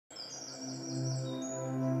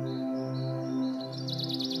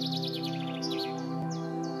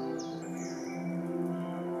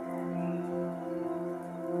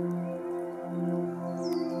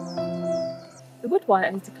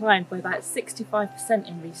woodwhite has declined by about 65%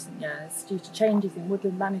 in recent years due to changes in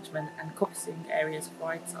woodland management and coppicing areas of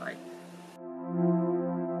Rydeside.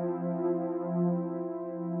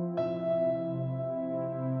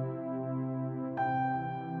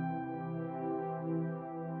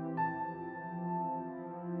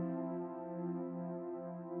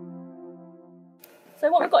 So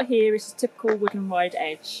what we've got here is a typical woodland ride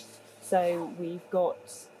edge. So we've got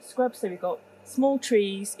scrub, so we've got small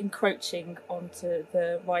trees encroaching onto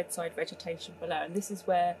the Rydeside vegetation below, and this is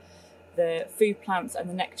where the food plants and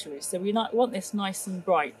the nectar is. So we want this nice and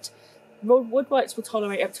bright. Woodwhites will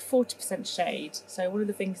tolerate up to 40% shade, so one of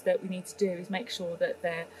the things that we need to do is make sure that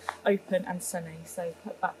they're open and sunny, so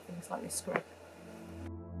put back things like this scrub.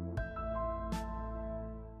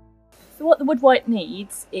 So what the woodwhite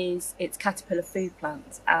needs is its caterpillar food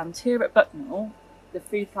plant, and here at Bucknell, the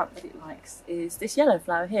food plant that it likes is this yellow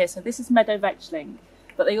flower here. So this is meadow vetchling,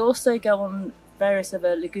 but they also go on various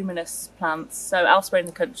other leguminous plants, so elsewhere in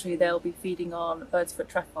the country they'll be feeding on bird's foot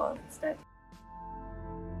trefoil instead.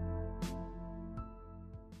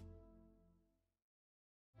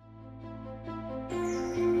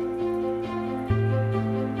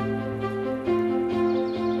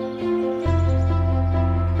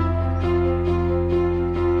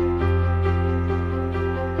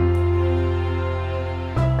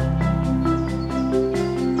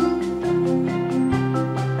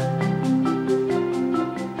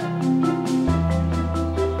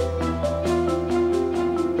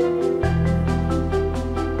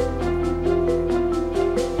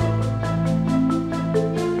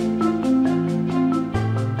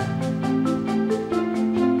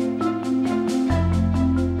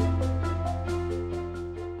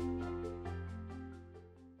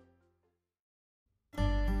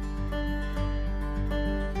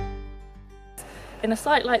 In a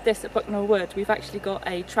site like this at Bucknell Wood, we've actually got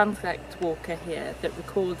a transect walker here that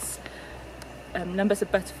records numbers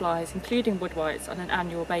of butterflies, including woodwhites, on an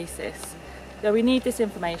annual basis. Now we need this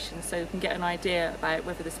information so we can get an idea about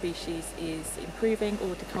whether the species is improving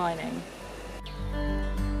or declining.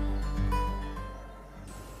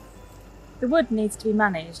 The wood needs to be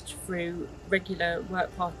managed through regular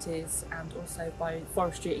work parties and also by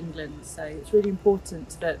Forestry England, so it's really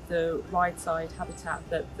important that the Rydeside habitat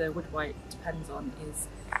that the woodwhite depends on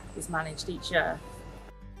is managed each year.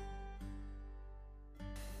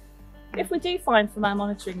 If we do find from our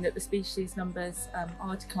monitoring that the species numbers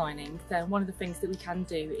are declining, then one of the things that we can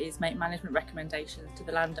do is make management recommendations to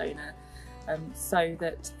the landowner so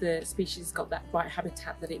that the species has got that right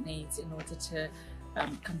habitat that it needs in order to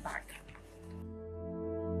come back.